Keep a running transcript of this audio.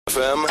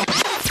FM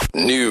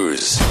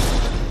News.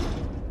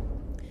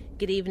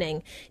 Good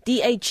evening.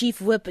 DA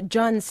Chief Whip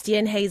John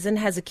Steenhuizen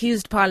has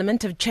accused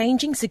Parliament of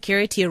changing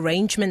security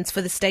arrangements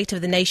for the State of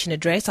the Nation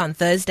address on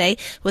Thursday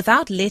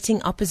without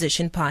letting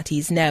opposition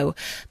parties know.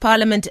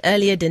 Parliament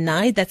earlier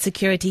denied that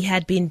security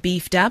had been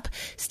beefed up.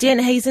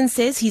 Steenhuizen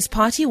says his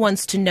party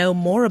wants to know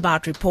more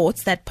about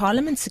reports that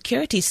Parliament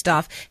security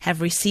staff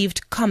have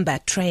received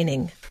combat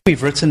training.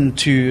 We've written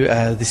to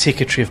the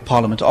Secretary of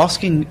Parliament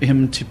asking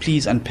him to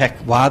please unpack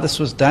why this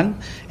was done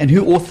and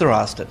who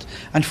authorised it.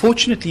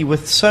 Unfortunately,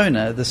 with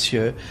SONA this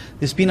year,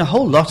 there's been a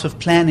whole lot of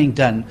planning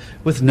done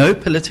with no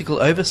political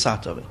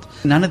oversight of it.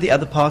 None of the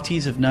other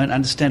parties have known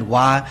understand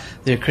why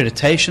the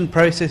accreditation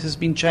process has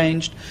been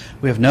changed.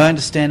 We have no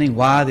understanding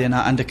why there are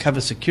now undercover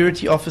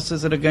security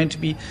officers that are going to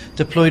be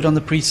deployed on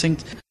the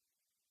precinct.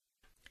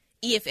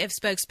 EFF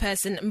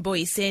spokesperson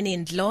Mboyiseni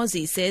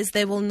Ndlozi says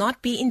they will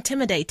not be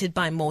intimidated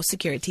by more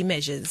security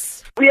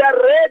measures. We are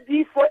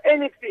ready for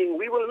anything.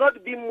 We will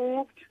not be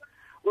moved.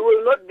 We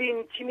will not be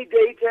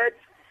intimidated.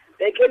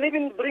 They can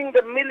even bring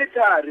the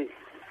military.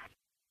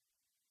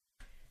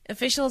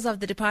 Officials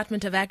of the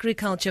Department of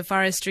Agriculture,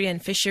 Forestry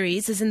and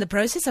Fisheries is in the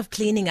process of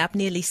cleaning up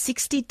nearly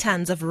 60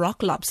 tons of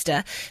rock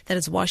lobster that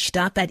has washed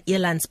up at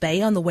Elands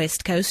Bay on the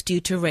west coast due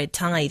to red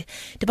tide.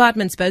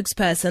 Department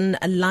spokesperson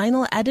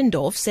Lionel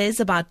Adendorf says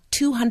about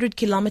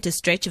 200-kilometre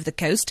stretch of the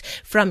coast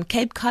from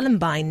Cape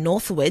Columbine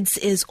northwards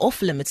is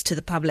off limits to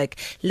the public.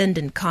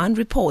 Lyndon Khan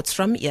reports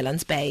from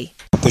Elands Bay.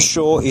 The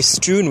shore is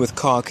strewn with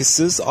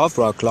carcasses of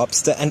rock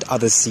lobster and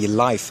other sea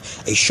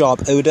life. A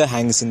sharp odour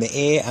hangs in the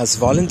air as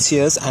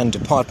volunteers and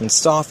department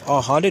staff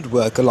are hard at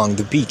work along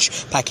the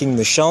beach, packing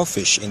the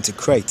shellfish into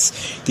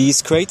crates.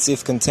 These crates,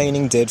 if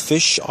containing dead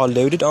fish, are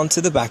loaded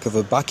onto the back of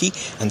a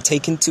bakkie and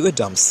taken to a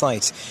dump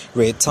site.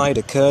 Red tide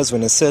occurs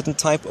when a certain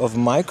type of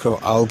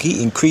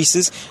microalgae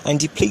increases and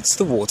depletes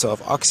the water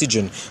of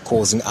oxygen,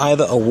 causing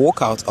either a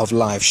walkout of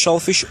live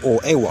shellfish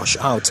or a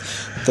washout.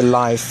 The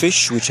live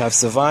fish, which have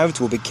survived,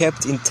 will be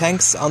kept in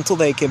tanks until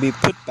they can be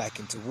put back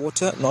into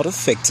water not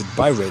affected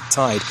by red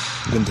tide.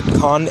 Lyndon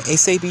Khan,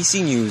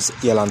 SABC News,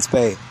 Elands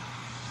Bay.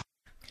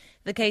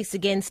 The case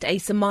against a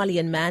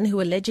Somalian man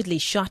who allegedly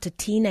shot a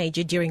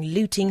teenager during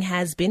looting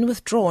has been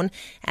withdrawn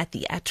at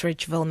the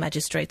Atteridgeville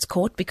Magistrates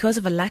Court because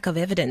of a lack of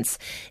evidence.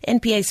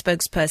 NPA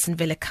spokesperson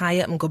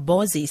Velekaya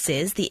Mgobozi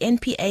says the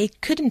NPA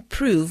couldn't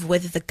prove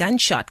whether the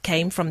gunshot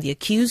came from the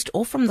accused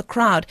or from the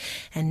crowd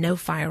and no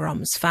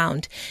firearms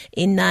found.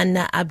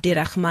 Inan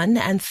Abdirahman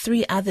and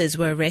 3 others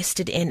were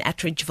arrested in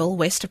Atteridgeville,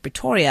 west of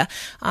Pretoria,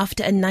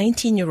 after a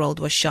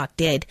 19-year-old was shot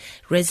dead.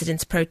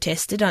 Residents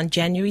protested on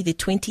January the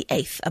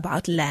 28th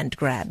about land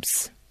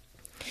grabs.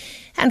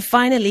 And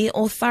finally,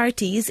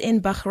 authorities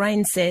in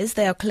Bahrain says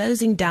they are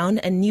closing down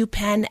a new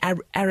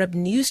pan-Arab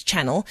news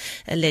channel,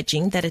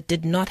 alleging that it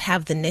did not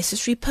have the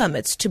necessary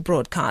permits to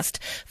broadcast.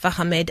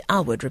 Fahamed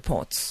Alwood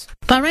reports.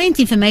 Bahrain's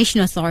Information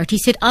Authority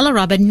said Al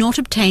Arab had not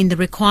obtained the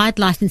required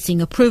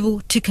licensing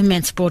approval to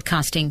commence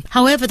broadcasting.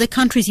 However, the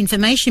country's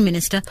information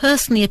minister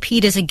personally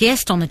appeared as a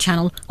guest on the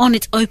channel on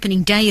its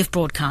opening day of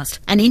broadcast.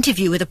 An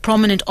interview with a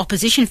prominent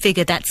opposition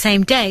figure that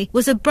same day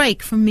was a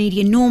break from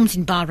media norms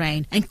in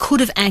Bahrain and could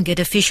have angered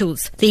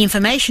officials. The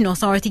Information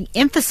Authority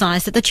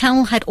emphasised that the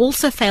channel had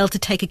also failed to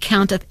take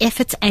account of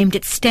efforts aimed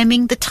at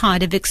stemming the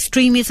tide of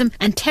extremism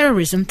and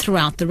terrorism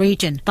throughout the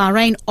region.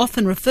 Bahrain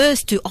often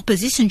refers to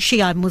opposition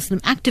Shia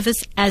Muslim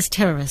activists as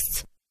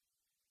terrorists.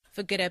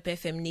 For Good Hope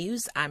FM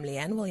News, I'm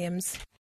Leanne Williams.